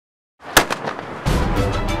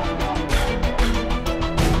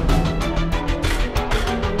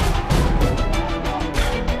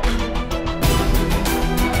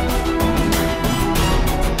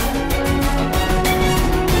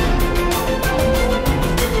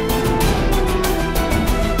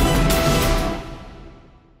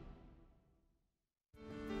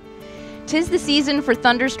'Tis the season for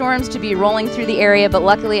thunderstorms to be rolling through the area, but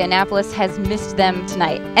luckily Annapolis has missed them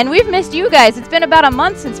tonight. And we've missed you guys. It's been about a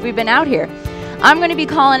month since we've been out here. I'm going to be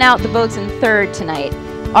calling out the boats in third tonight.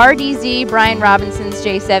 RDZ, Brian Robinson's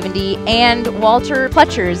J70, and Walter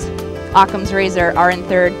Pletcher's Occam's Razor are in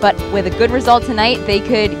third, but with a good result tonight, they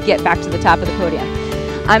could get back to the top of the podium.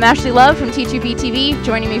 I'm Ashley Love from T2B TV.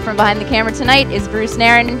 Joining me from behind the camera tonight is Bruce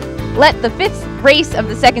Nairn. Let the 5th race of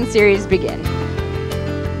the second series begin.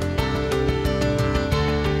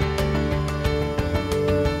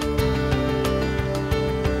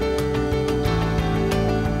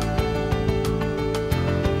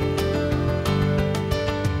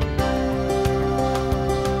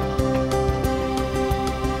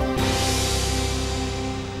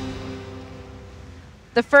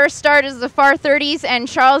 The first start is the Far 30s and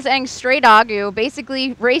Charles Eng Stray Dog, who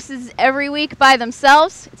basically races every week by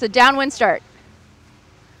themselves. It's a downwind start.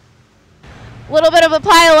 A little bit of a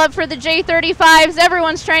pile up for the J35s.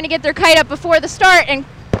 Everyone's trying to get their kite up before the start and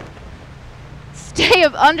stay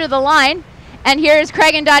up under the line. And here's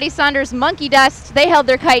Craig and Dottie Saunders' Monkey Dust. They held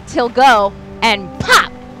their kite till go and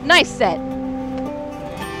pop! Nice set.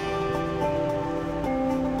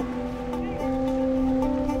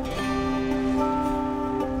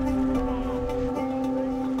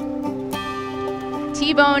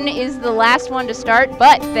 T-Bone is the last one to start,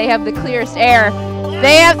 but they have the clearest air.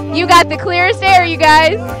 You got the clearest air, you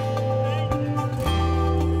guys.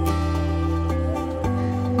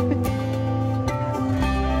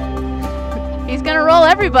 He's gonna roll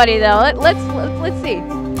everybody though. Let's see.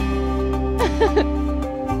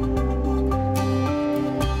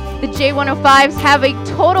 The J105s have a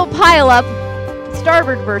total pile up.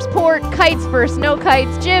 Starboard versus port, kites versus no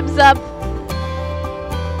kites, jibs up.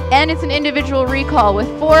 And it's an individual recall with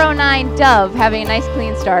 409 Dove having a nice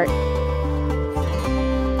clean start.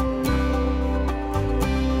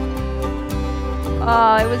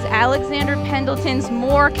 Oh, it was Alexander Pendleton's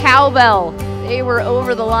More Cowbell. They were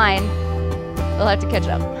over the line. They'll have to catch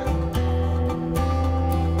up.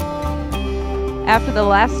 After the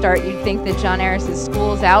last start, you'd think that John Harris's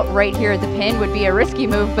Schools Out right here at the pin would be a risky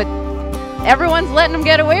move, but everyone's letting him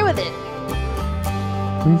get away with it.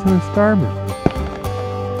 He's on starboard.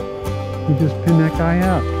 You just pin that guy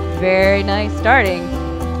out. Very nice starting.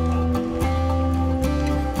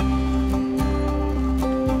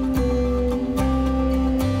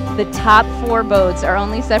 The top 4 boats are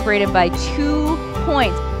only separated by 2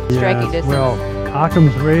 points. Yes, striking distance. Well,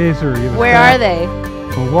 Occam's Razor. Where are they?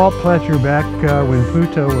 Well, Walt Pletcher back when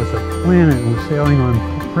Pluto was a planet and was sailing on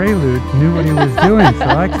Prelude knew what he was doing, so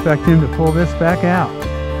I expect him to pull this back out.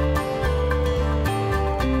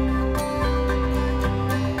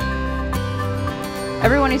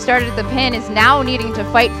 Everyone who started at the pin is now needing to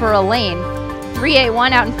fight for a lane.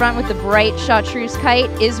 381 out in front with the bright chartreuse kite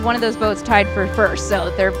is one of those boats tied for first, so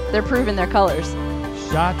they're proving their colors.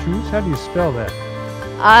 Chartreuse? How do you spell that?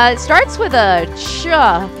 It starts with a ch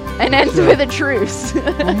and ends with a truce.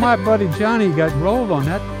 Well, my buddy Johnny got rolled on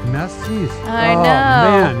that mess. Jeez. I know.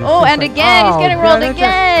 Man, oh, and like, again, he's getting rolled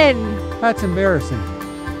again. That's embarrassing.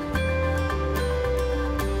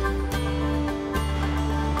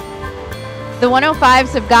 The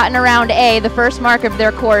 105s have gotten around A, the first mark of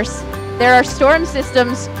their course. There are storm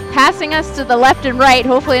systems passing us to the left and right.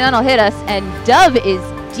 Hopefully none will hit us. And Dove is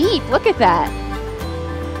deep. Look at that.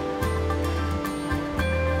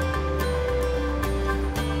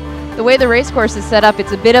 The way the race course is set up,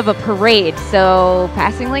 it's a bit of a parade, so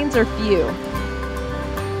passing lanes are few.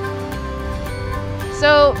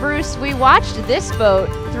 So, Bruce, we watched this boat,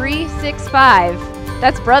 365.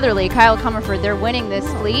 That's Brotherly, Kyle Comerford. They're winning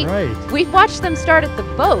this fleet. Right. We've watched them start at the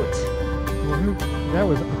boat. Well, that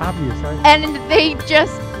was obvious. And they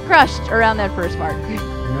just crushed around that first mark.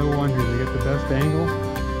 No wonder they get the best angle.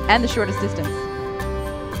 And the shortest distance.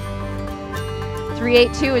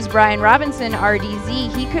 382 is Brian Robinson,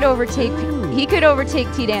 RDZ. He could overtake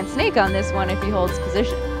T-Dan Snake on this one if he holds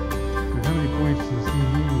position. And how many points does he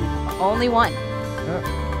need? Only 1.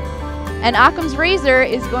 And Occam's Razor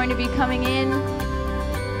is going to be coming in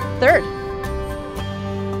 3rd.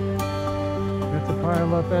 That's a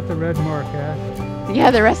pile up at the red mark, Ash.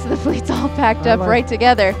 Yeah, the rest of the fleet's all packed up right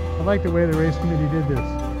together. I like the way the race committee did this.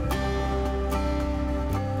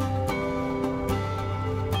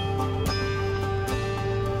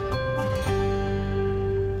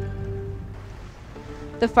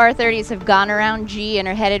 The Far 30s have gone around G and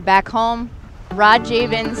are headed back home. Rod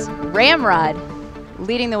Javen's Ramrod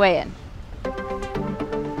leading the way in.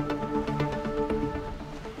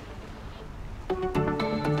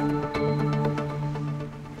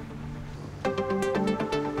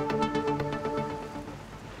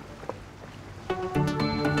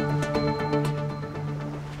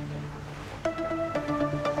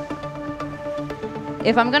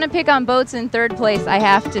 If I'm going to pick on boats in third place, I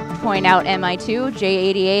have to point out MI2,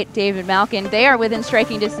 J88, David Malkin. They are within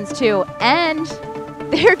striking distance too, and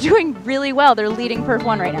they're doing really well. They're leading Perf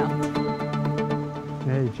 1 right now.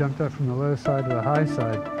 Yeah, he jumped up from the low side to the high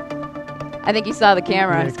side. I think you saw the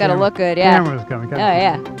camera. Yeah, It's got to look good, yeah. Camera's coming. Oh,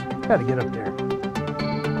 yeah. Gotta get up there.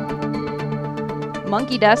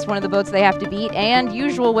 Monkey Dust, one of the boats they have to beat, and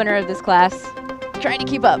usual winner of this class, trying to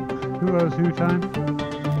keep up. Who owes who time?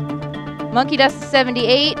 Monkey Dust is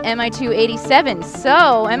 78, MI2 87. So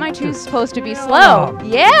MI2 is supposed to be slow.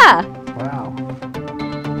 Yeah. Wow.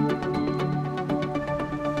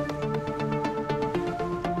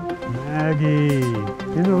 Maggie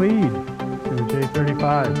in the lead in the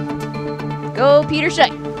J35. Go Peter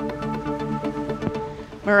Scheidt.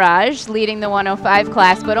 Mirage leading the 105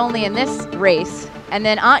 class, but only in this race. And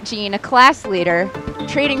then Aunt Jean, a class leader,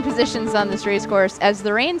 trading positions on this race course as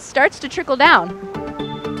the rain starts to trickle down.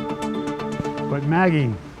 But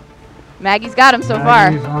Maggie's got him so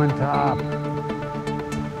Maggie's far. on top.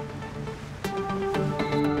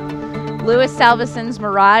 Louis Salveson's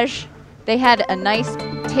Mirage, they had a nice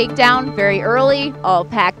takedown very early, all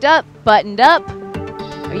packed up, buttoned up.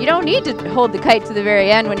 You don't need to hold the kite to the very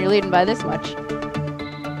end when you're leading by this much.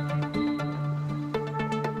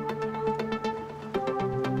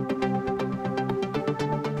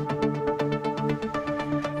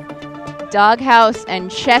 Doghouse and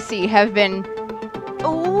Chessie have been,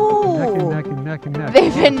 ooh, Neck and neck and neck.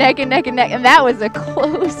 They've been neck and neck and neck, and that was a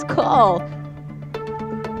close call.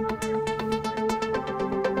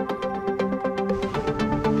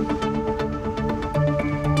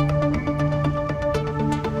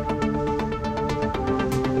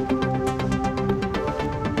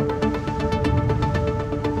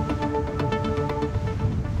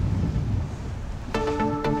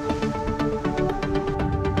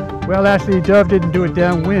 Well, actually, Dove didn't do it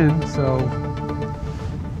downwind, so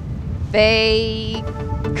They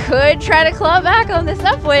could try to claw back on this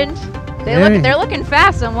upwind. They're looking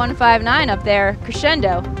fast on 159 up there,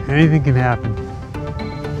 crescendo. Anything can happen.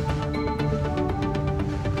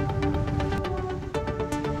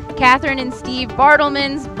 Catherine and Steve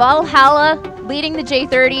Bartleman's Valhalla leading the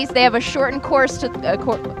J30s. They have a shortened course to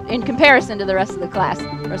in comparison to the rest of the class,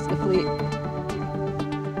 rest of the fleet.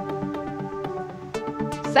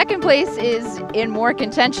 Second place is in more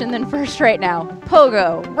contention than first right now.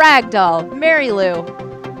 Pogo, Ragdoll, Mary Lou.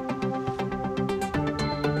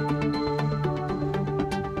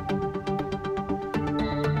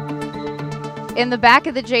 In the back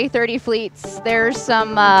of the J30 fleets, there's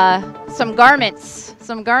some garments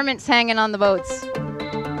hanging on the boats.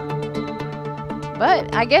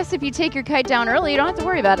 But I guess if you take your kite down early, you don't have to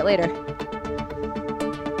worry about it later.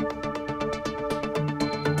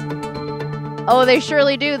 Oh, they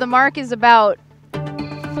surely do. The mark is about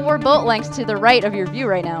 4 boat lengths to the right of your view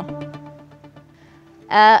right now.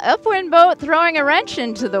 Upwind boat throwing a wrench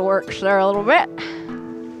into the works there a little bit.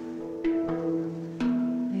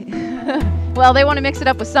 Well, they want to mix it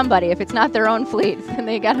up with somebody. If it's not their own fleet, then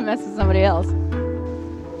they got to mess with somebody else.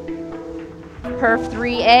 Perf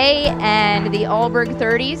 3A and the Alberg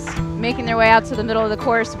 30s making their way out to the middle of the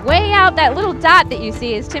course. Way out, that little dot that you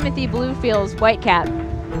see is Timothy Bluefield's Whitecap,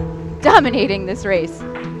 dominating this race.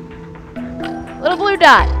 Little blue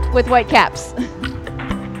dot with white caps.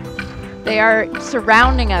 They are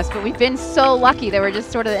surrounding us, but we've been so lucky that we're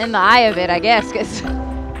just sort of in the eye of it, I guess, because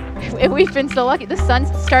we've been so lucky. The sun's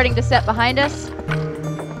starting to set behind us.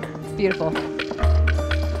 It's beautiful.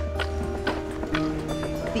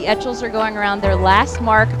 The Etchells are going around their last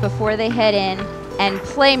mark before they head in, and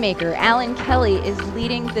Playmaker Alan Kelly is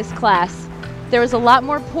leading this class. There was a lot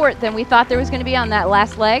more port than we thought there was going to be on that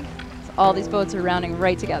last leg. So all these boats are rounding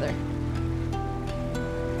right together.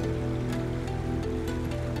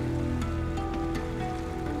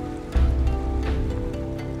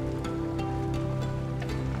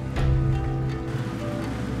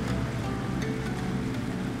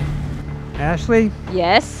 Ashley?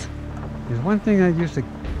 Yes? There's one thing I used to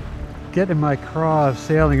get in my craw of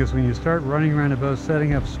sailing is when you start running around a boat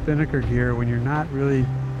setting up spinnaker gear when you're not really,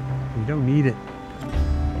 you don't need it.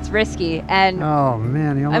 It's risky, and oh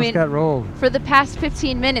man, he almost got rolled. For the past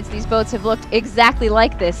 15 minutes, these boats have looked exactly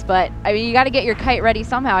like this, but I mean, you got to get your kite ready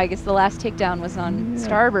somehow. I guess the last takedown was on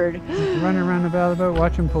starboard. Just run around the bow of the boat,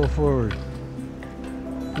 watch him pull forward.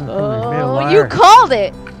 Oh, you called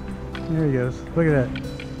it! There he goes. Look at that.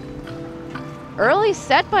 Early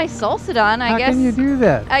set by Solsidon, I guess. How can you do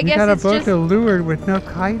that? I guess got a it's boat just to leeward with no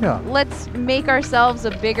kite up. Let's make ourselves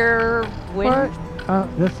a bigger wind.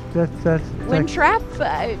 That's wind trap.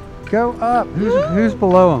 Go up. Who's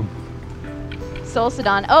below him?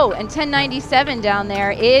 Solcidon. Oh, and 1097 down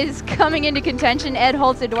there is coming into contention. Ed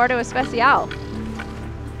Holtz, Eduardo Especial.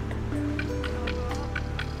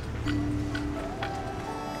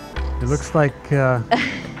 It looks like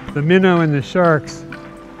the minnow and the sharks.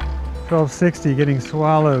 1260 getting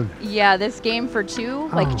swallowed. Yeah, this game for two,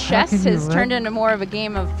 like Oh, chess, how can you has turned into more of a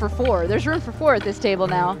game of for four. There's room for four at this table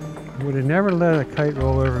now. I would have never let a kite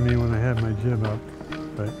roll over me when I had my jib up,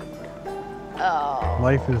 but Oh.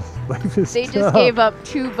 life is They tough. just gave up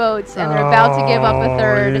two boats and they're about to give up a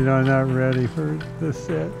third. You know, I'm not ready for this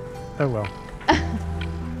set. Oh well.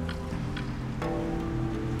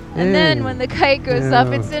 And then when the kite goes up,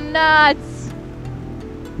 it's in knots.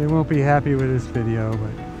 They won't be happy with this video,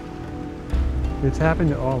 but it's happened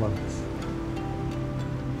to all of us.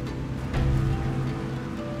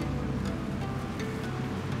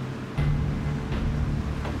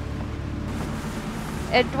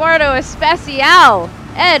 Eduardo Especial,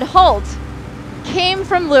 Ed Holt, came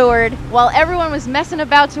from leeward while everyone was messing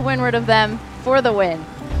about to windward of them for the win.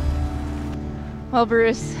 Well,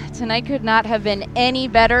 Bruce, tonight could not have been any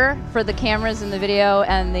better for the cameras and the video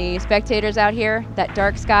and the spectators out here. That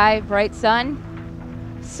dark sky, bright sun.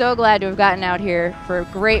 So glad to have gotten out here for a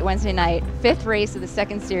great Wednesday night. 5th race of the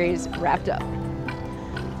 2nd series wrapped up.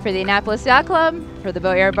 For the Annapolis Yacht Club, for the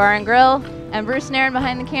Boatyard Bar and Grill, and Bruce Nairn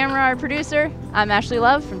behind the camera, our producer, I'm Ashley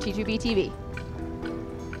Love from T2B TV.